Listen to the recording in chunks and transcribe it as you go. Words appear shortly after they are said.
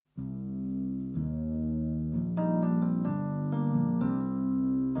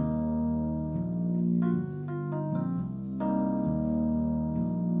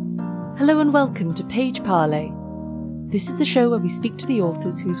Hello and welcome to Page Parley. This is the show where we speak to the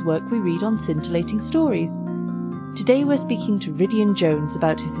authors whose work we read on scintillating stories. Today we're speaking to Ridian Jones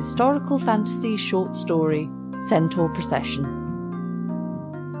about his historical fantasy short story, Centaur Procession.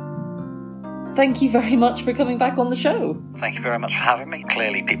 Thank you very much for coming back on the show. Thank you very much for having me.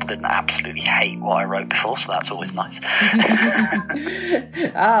 Clearly people didn't absolutely hate what I wrote before, so that's always nice.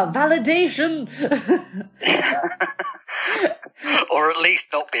 Validation! Or at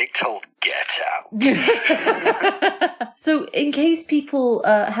least not being told, get out. So, in case people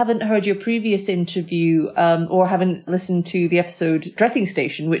haven't heard your previous interview or haven't listened to the episode Dressing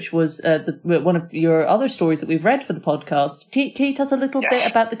Station, which was one of your other stories that we've read for the podcast, can you tell us a little bit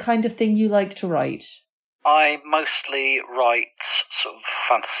about the kind of thing you like to write? I mostly write sort of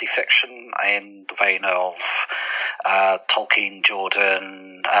fantasy fiction in the vein of Tolkien,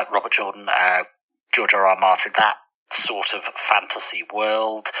 Jordan, Robert Jordan, George R.R. Martin, that sort of fantasy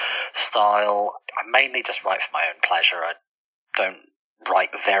world style. I mainly just write for my own pleasure. I don't write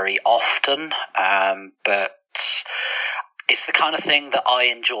very often, but it's the kind of thing that I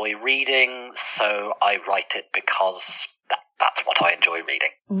enjoy reading, so I write it because that's what I enjoy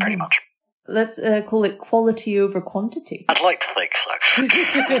reading, pretty much. Let's call it quality over quantity. I'd like to think so.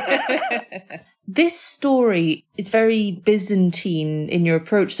 This story is very Byzantine in your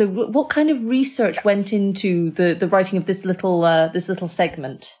approach. So what kind of research went into the writing of this little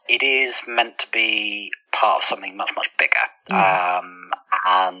segment? It is meant to be part of something much, much bigger.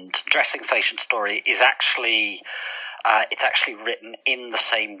 And Dressing Station Story is actually it's actually written in the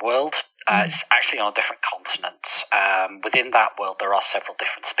same world. It's actually on a different continent. Within that world, there are several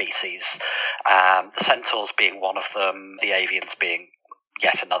different species. The centaurs being one of them, the avians being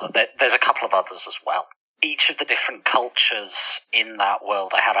yet another. There's a couple of others as well. Each of the different cultures in that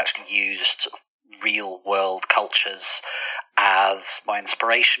world, I have actually used real world cultures as my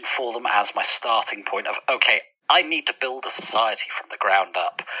inspiration for them, as my starting point of, okay, I need to build a society from the ground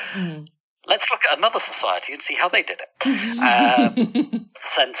up. Let's look at another society and see how they did it.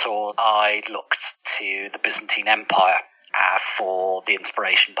 Centaur, I looked to the Byzantine Empire for the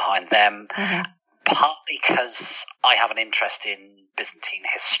inspiration behind them, partly because I have an interest in Byzantine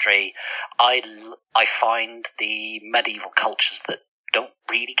history. I find the medieval cultures that don't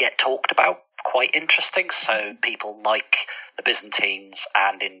really get talked about quite interesting, so people like the Byzantines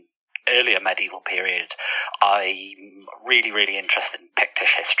and in earlier medieval period, I'm really, really interested in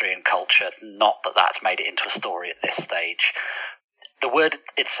Pictish history and culture. Not that that's made it into a story at this stage. The word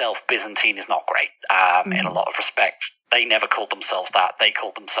itself, Byzantine, is not great in a lot of respects. They never called themselves that. They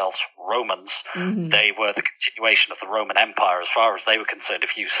called themselves Romans. They were the continuation of the Roman Empire as far as they were concerned.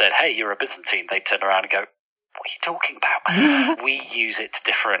 If you said, hey, you're a Byzantine, they'd turn around and go, what are you talking about? We use it to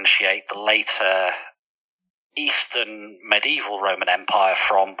differentiate the later Eastern medieval Roman Empire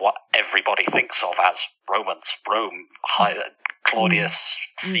from what everybody thinks of as Romans, Rome, Claudius,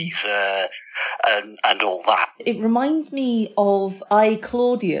 Caesar, and all that. It reminds me of I,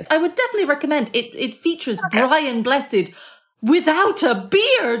 Claudius. I would definitely recommend it. It features Brian Blessed without a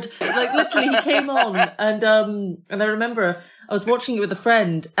beard. Like literally he came on and I remember I was watching it with a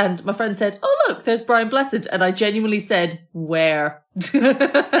friend and my friend said, oh look, there's Brian Blessed, and I genuinely said, where?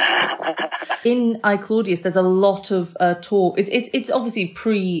 In I, Claudius, there's a lot of talk. It's obviously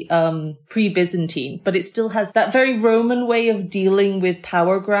pre-Byzantine, but it still has that very Roman way of dealing with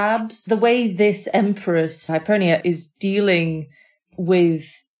power grabs. The way this Empress Hypernia is dealing with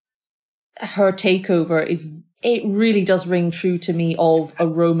her takeover it really does ring true to me of a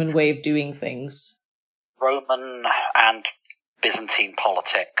Roman way of doing things. Roman and Byzantine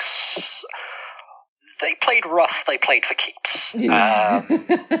politics, they played rough, they played for keeps.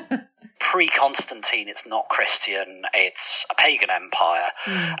 Pre-Constantine, it's not Christian, it's a pagan empire.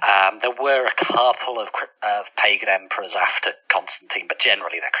 There were a couple of pagan emperors after Constantine, but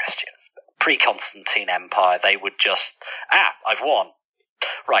generally they're Christian. Pre-Constantine empire, they would just, I've won.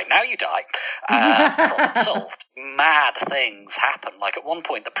 Right, now you die. Problem solved. Mad things happen. Like at one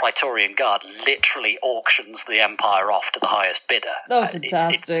point, the Praetorian Guard literally auctions the empire off to the highest bidder. Oh,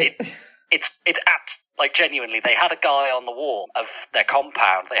 fantastic. It's like genuinely, they had a guy on the wall of their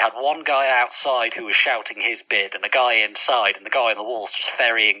compound. They had one guy outside who was shouting his bid and a guy inside, and the guy on the wall's just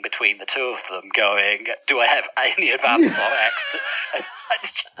ferrying between the two of them going, do I have any advance on X?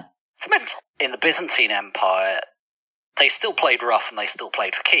 It's mental. In the Byzantine Empire, they still played rough and they still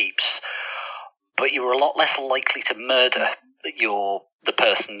played for keeps, but you were a lot less likely to murder the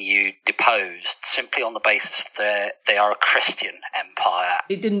person you deposed simply on the basis of they are a Christian empire.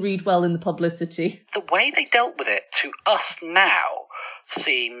 It didn't read well in the publicity. The way they dealt with it to us now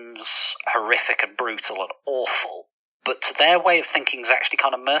seems horrific and brutal and awful, but to their way of thinking is actually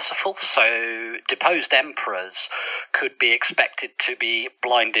kind of merciful. So deposed emperors could be expected to be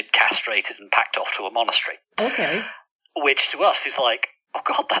blinded, castrated, and packed off to a monastery. Okay. Which to us is like, oh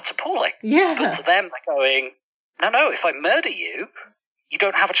God, that's appalling. Yeah. But to them, they're going, no, if I murder you, you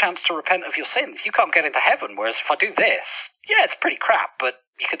don't have a chance to repent of your sins. You can't get into heaven. Whereas if I do this, yeah, it's pretty crap, but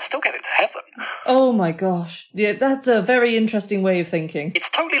you can still get into heaven. Oh my gosh. Yeah, that's a very interesting way of thinking. It's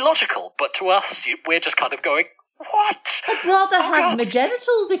totally logical, but to us, we're just kind of going, what? I'd rather have God. my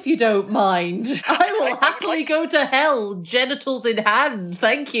genitals if you don't mind. I will happily go to hell, genitals in hand.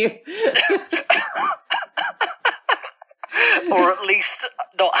 Thank you. Or at least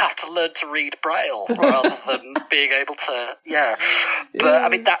not have to learn to read Braille rather than being able to, yeah. But I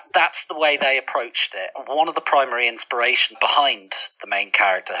mean, that's the way they approached it. One of the primary inspirations behind the main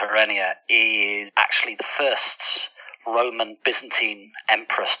character, Herenia, is actually the first Roman Byzantine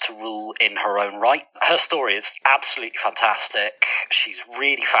empress to rule in her own right. Her story is absolutely fantastic. She's a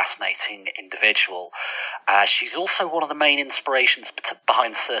really fascinating individual. She's also one of the main inspirations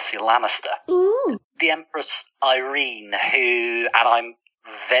behind Cersei Lannister. Ooh. The Empress Irene,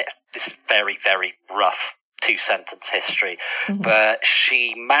 this is very, very rough two-sentence history, but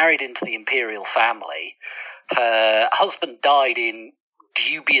she married into the imperial family. Her husband died in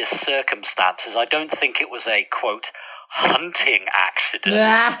dubious circumstances. I don't think it was a, quote, hunting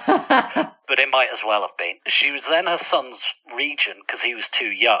accident, but it might as well have been. She was then her son's regent because he was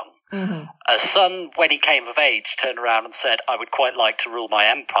too young. Mm-hmm. Her son, when he came of age, turned around and said, I would quite like to rule my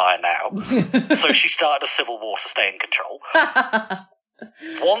empire now. So she started a civil war to stay in control.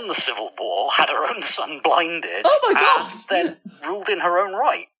 Won the civil war, had her own son blinded, oh my God. and then ruled in her own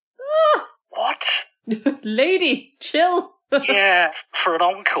right. What? Lady, chill. Yeah, for an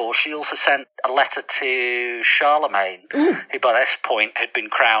encore, she also sent a letter to Charlemagne, who by this point had been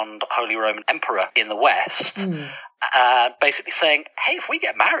crowned Holy Roman Emperor in the West, basically saying, hey, if we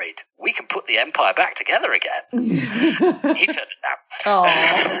get married, we can put the empire back together again. He turned it down.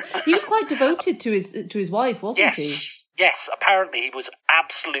 Aww. He was quite devoted to his wife, wasn't he? Yes, apparently he was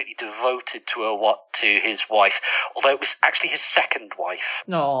absolutely devoted to his wife, although it was actually his second wife.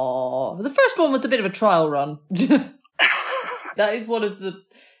 No, the first one was a bit of a trial run. That is one of the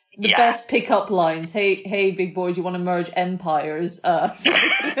best pickup lines. Hey, big boy, do you want to merge empires? I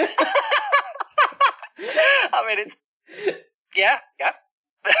mean, it's yeah.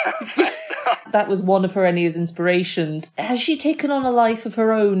 That was one of Herenia's inspirations. Has she taken on a life of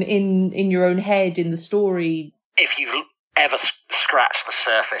her own in your own head in the story? If you've ever scratched the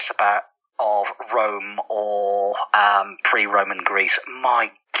surface of Rome or pre-Roman Greece,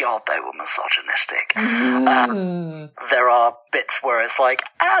 my God, they were misogynistic. There are bits where it's like,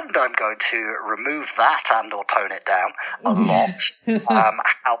 and I'm going to remove that and or tone it down a lot.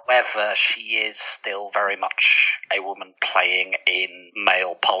 However, she is still very much a woman playing in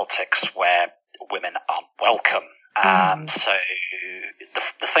male politics where women aren't welcome. So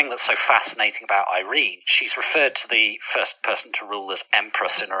the thing that's so fascinating about Irene, she's referred to the first person to rule as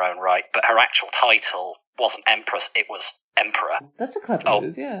empress in her own right, but her actual title wasn't empress, it was emperor. That's a clever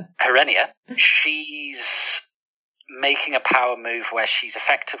move, yeah. Herenia, she's making a power move where she's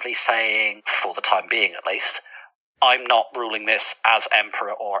effectively saying, for the time being at least, I'm not ruling this as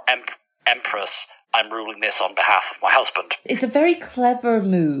emperor or empress, I'm ruling this on behalf of my husband. It's a very clever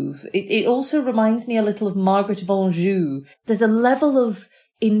move. It also reminds me a little of Margaret of Anjou. There's a level of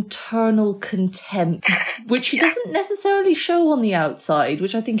internal contempt, which she doesn't necessarily show on the outside,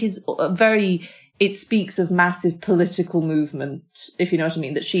 which I think is it speaks of massive political movement, if you know what I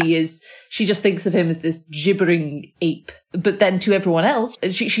mean, that she just thinks of him as this gibbering ape. But then to everyone else,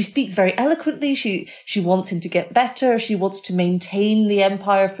 she speaks very eloquently. She wants him to get better. She wants to maintain the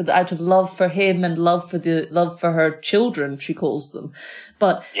empire out of love for him and love for her children, she calls them.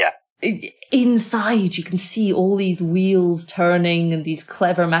 But inside you can see all these wheels turning and these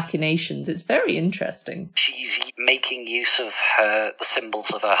clever machinations. It's very interesting. She's making use of the symbols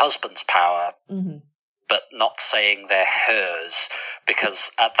of her husband's power, but not saying they're hers,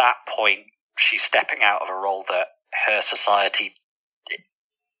 because at that point she's stepping out of a role that her society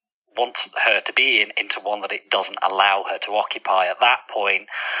wants her to be in into one that it doesn't allow her to occupy. At that point,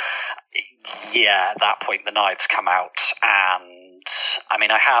 the knives come out. And I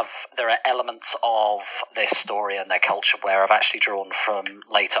mean, there are elements of this story and their culture where I've actually drawn from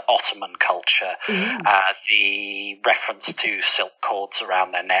later Ottoman culture. The reference to silk cords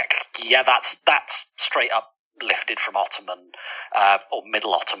around their neck. Yeah, that's straight up lifted from Ottoman or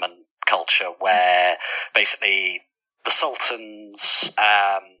Middle Ottoman culture, where basically the Sultan's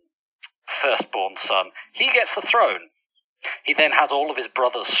firstborn son, he gets the throne. He then has all of his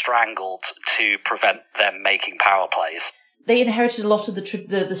brothers strangled to prevent them making power plays. They inherited a lot of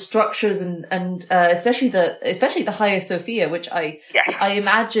the structures and especially the Hagia Sophia, which I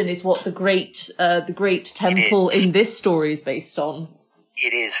imagine is what the great temple in this story is based on.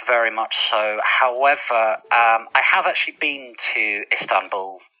 It is very much so. However, I have actually been to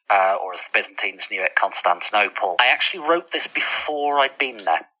Istanbul, or as the Byzantines knew it, Constantinople. I actually wrote this before I'd been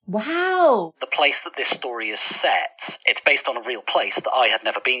there. Wow! The place that this story is set, it's based on a real place that I had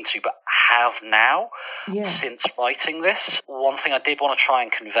never been to, but have now since writing this. One thing I did want to try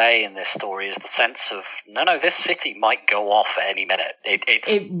and convey in this story is the sense of, no, this city might go off at any minute.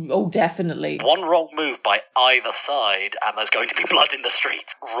 Oh, definitely. One wrong move by either side, and there's going to be blood in the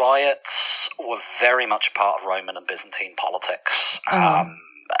streets. Riots were very much a part of Roman and Byzantine politics.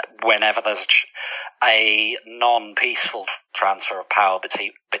 Whenever there's a non-peaceful transfer of power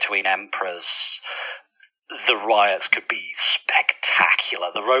between emperors, the riots could be spectacular.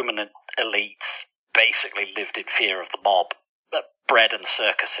 The Roman elites basically lived in fear of the mob. Bread and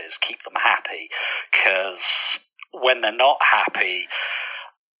circuses keep them happy, because when they're not happy,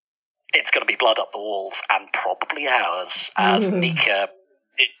 it's going to be blood up the walls, and probably ours, as Nika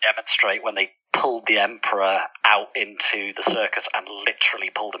did demonstrate when they pulled the emperor out into the circus and literally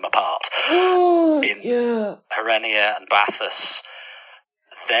pulled him apart. Herenia and Bathus,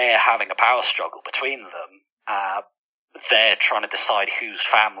 they're having a power struggle between them. They're trying to decide whose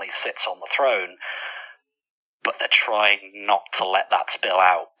family sits on the throne, but they're trying not to let that spill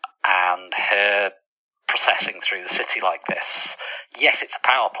out. And her processing through the city like this, yes, it's a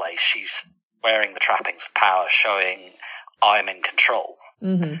power play. She's wearing the trappings of power, showing I'm in control.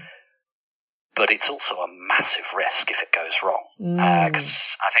 Mm-hmm. But it's also a massive risk if it goes wrong.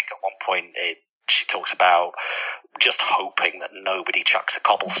 Because I think at one point she talks about just hoping that nobody chucks a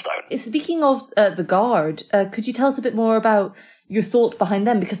cobblestone. Speaking of the guard, could you tell us a bit more about your thoughts behind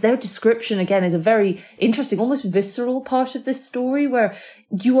them? Because their description, again, is a very interesting, almost visceral part of this story, where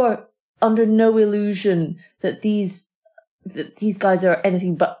you are under no illusion that these guys are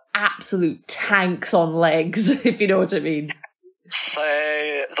anything but absolute tanks on legs, if you know what I mean. So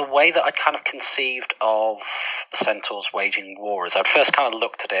the way that I kind of conceived of the Centaurs waging war is I'd first kind of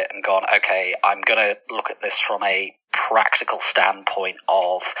looked at it and gone, okay, I'm going to look at this from a practical standpoint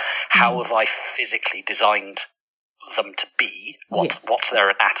of how have I physically designed them to be? What's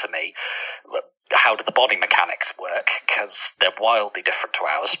their anatomy? How do the body mechanics work? Because they're wildly different to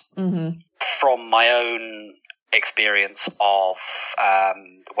ours. Mm-hmm. From my own experience of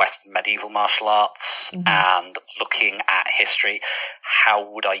Western medieval martial arts and looking at history,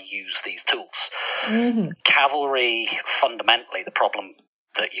 how would I use these tools? Cavalry, fundamentally, the problem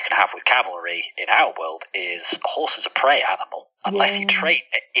that you can have with cavalry in our world is a horse is a prey animal. Unless you train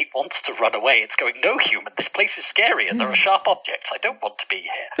it, it wants to run away. It's going, no, human, this place is scary and there are sharp objects. I don't want to be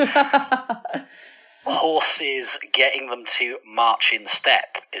here. Horses, getting them to march in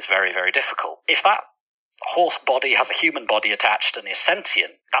step is very, very difficult. If that horse body has a human body attached and is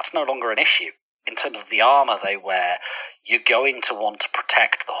sentient, that's no longer an issue. In terms of the armor they wear, you're going to want to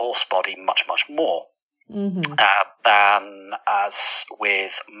protect the horse body much, much more than as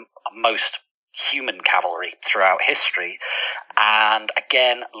with most human cavalry throughout history. And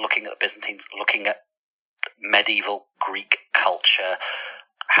again, looking at the Byzantines, looking at medieval Greek culture,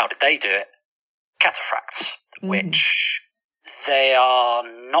 how did they do it? Cataphracts, which they are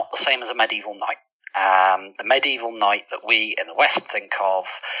not the same as a medieval knight. The medieval knight that we in the West think of,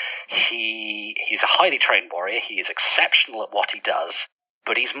 he's a highly trained warrior. He is exceptional at what he does,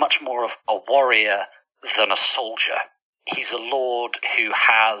 but he's much more of a warrior than a soldier. He's a lord who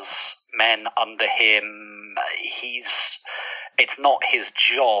has men under him. It's not his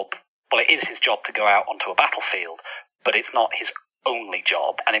job. Well, it is his job to go out onto a battlefield, but it's not his only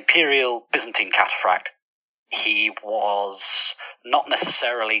job. An imperial Byzantine cataphract, he was not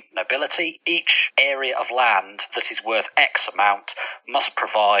necessarily nobility. Each area of land that is worth X amount must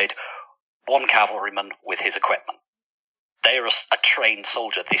provide one cavalryman with his equipment. They are a trained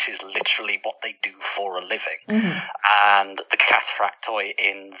soldier. This is literally what they do for a living. And the cataphractoi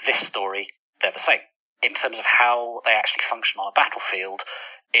in this story, they're the same. In terms of how they actually function on a battlefield,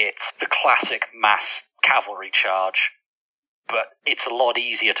 it's the classic mass cavalry charge, but it's a lot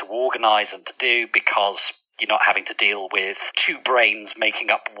easier to organize and to do because you're not having to deal with two brains making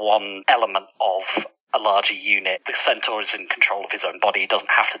up one element of a larger unit. The centaur is in control of his own body. He doesn't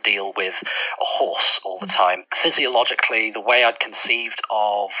have to deal with a horse all the time. Physiologically, the way I'd conceived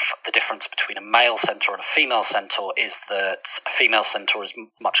of the difference between a male centaur and a female centaur is that a female centaur is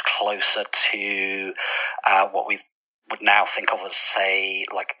much closer to what we would now think of as, say,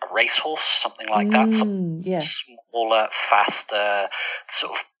 like a racehorse, something like that. Some smaller, faster,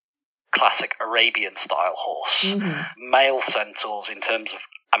 sort of classic Arabian-style horse. Male centaurs, in terms of,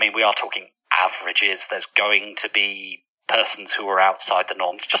 I mean, we are talking averages. There's going to be persons who are outside the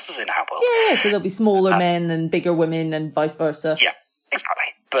norms, just as in our world. Yeah, so there'll be smaller men and bigger women and vice versa. Yeah, exactly.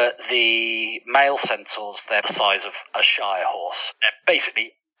 But the male centaurs, they're the size of a Shire horse. They're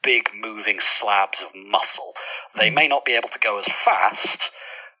basically big moving slabs of muscle. They may not be able to go as fast,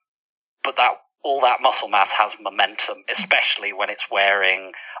 but all that muscle mass has momentum, especially when it's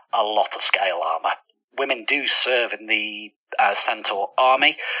wearing a lot of scale armor. Women do serve in the centaur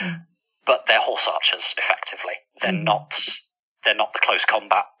army, but they're horse archers, effectively. They're not the close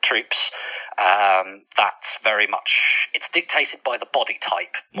combat troops. That's very much, it's dictated by the body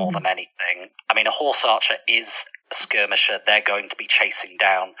type more than anything. I mean, a horse archer is a skirmisher. They're going to be chasing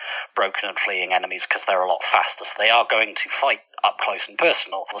down broken and fleeing enemies because they're a lot faster. So they are going to fight up close and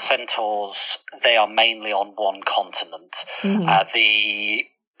personal. The centaurs, they are mainly on one continent.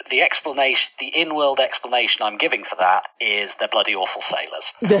 The explanation, the in-world explanation I'm giving for that is they're bloody awful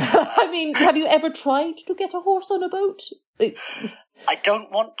sailors. I mean, have you ever tried to get a horse on a boat? I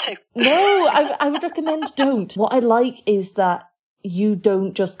don't want to. No, I would recommend don't. What I like is that you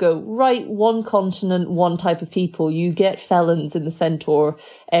don't just go, right, one continent, one type of people. You get felons in the centaur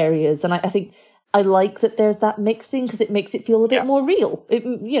areas. And I think I like that there's that mixing because it makes it feel a bit more real.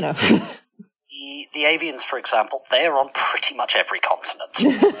 The avians, for example, they're on pretty much every continent.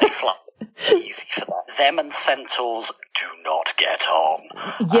 They fly. It's easy for them. Them and centaurs do not get on.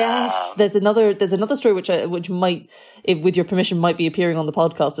 Yes, there's another story which might, with your permission, might be appearing on the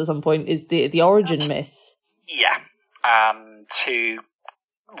podcast at some point. Is the origin myth? Yeah. To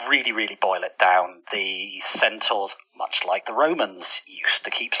really, really boil it down, the centaurs, much like the Romans, used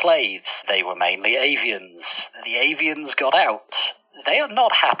to keep slaves. They were mainly avians. The avians got out. They are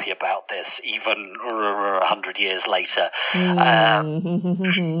not happy about this, even 100 years later.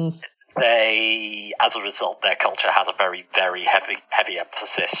 They, as a result, their culture has a very, very heavy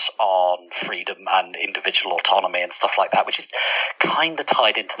emphasis on freedom and individual autonomy and stuff like that, which is kind of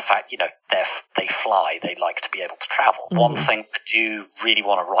tied into the fact, they fly, they like to be able to travel. One thing I do really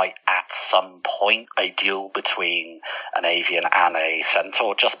want to write at some point, a duel between an avian and a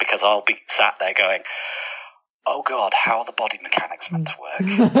centaur, just because I'll be sat there going, oh God, how are the body mechanics meant to work?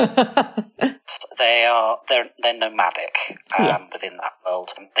 They're nomadic within that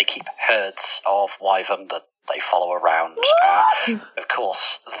world. They keep herds of wyvern that they follow around. Of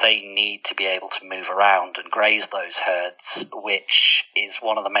course, they need to be able to move around and graze those herds, which is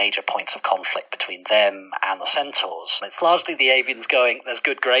one of the major points of conflict between them and the centaurs. And it's largely the avians going, there's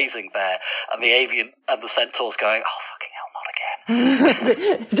good grazing there, and the centaurs going, oh fucking hell, not again.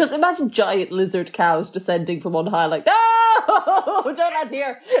 Just imagine giant lizard cows descending from on high, like, no, don't land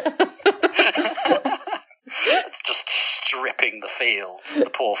here. It's just stripping the fields. The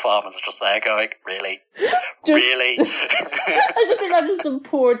poor farmers are just there going, really? Really? I just imagine some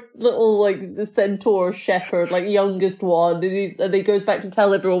poor little, the centaur shepherd, youngest one, and he goes back to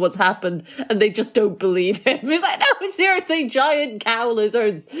tell everyone what's happened, and they just don't believe him. He's like, no, seriously, giant cow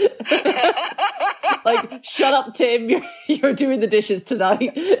lizards. Shut up, Tim, you're doing the dishes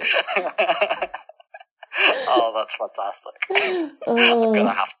tonight. Oh, that's fantastic. I'm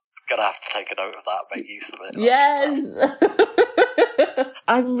gonna have to take a note of that, make use of it. Yes.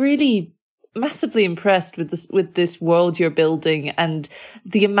 I'm really massively impressed with this world you're building and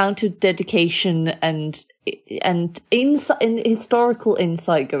the amount of dedication and historical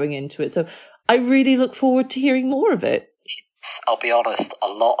insight going into it. So I really look forward to hearing more of it. I'll be honest, a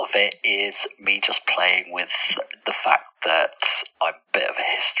lot of it is me just playing with the fact that I'm a bit of a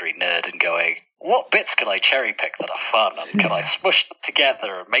history nerd and going, what bits can I cherry pick that are fun, and can I smush them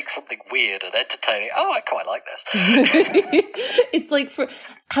together and make something weird and entertaining? Oh, I quite like this. It's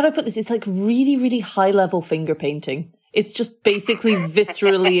how do I put this? It's really, really high level finger painting. It's just basically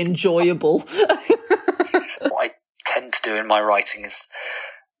viscerally enjoyable. What I tend to do in my writing is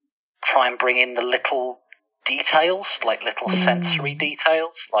try and bring in the little details, little sensory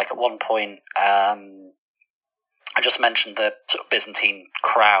details. At one point, I just mentioned the sort of Byzantine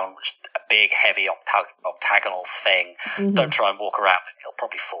crown, which is a big, heavy octagonal thing. Don't try and walk around it, it'll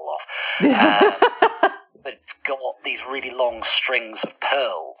probably fall off. But it's got these really long strings of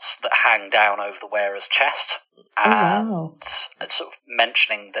pearls that hang down over the wearer's chest. And it's sort of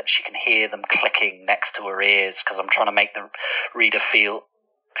mentioning that she can hear them clicking next to her ears, because I'm trying to make the reader feel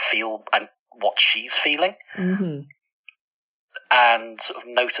and what she's feeling. And sort of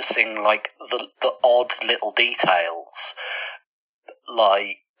noticing the odd little details,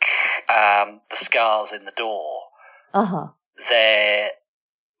 the scars in the door. they're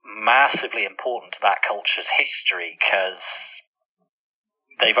massively important to that culture's history because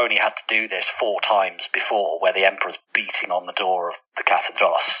they've only had to do this 4 times before, where the emperor's beating on the door of the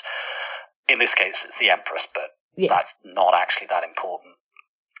Cathedros. In this case, it's the empress, but that's not actually that important.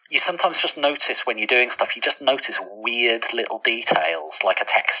 You sometimes just notice when you're doing stuff, you just notice weird little details, like a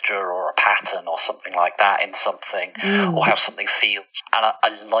texture or a pattern or something like that in something, or how something feels. And I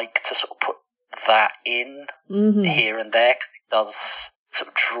like to sort of put that in here and there, because it does sort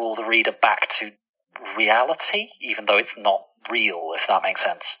of draw the reader back to reality, even though it's not real, if that makes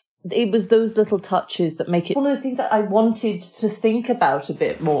sense. It was those little touches that make it one of those things that I wanted to think about a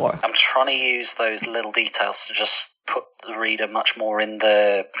bit more. I'm trying to use those little details to just put the reader much more in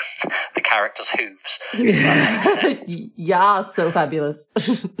the character's hooves, if that makes sense. Yeah, so fabulous.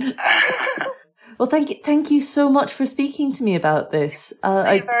 Well, thank you so much for speaking to me about this.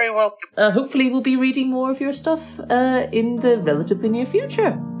 You're very welcome. Hopefully we'll be reading more of your stuff in the relatively near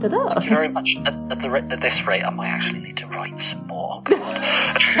future. Ta-da. Thank you very much. At this rate, I might actually need to write some more. Oh, God.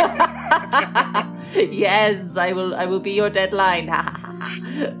 Yes, I will be your deadline.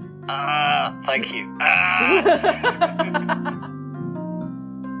 Thank you.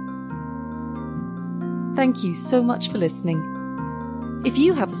 Thank you so much for listening. If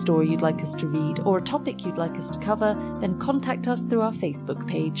you have a story you'd like us to read or a topic you'd like us to cover, then contact us through our Facebook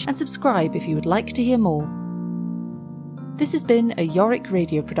page and subscribe if you would like to hear more. This has been a Yorick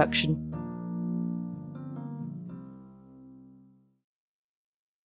Radio production.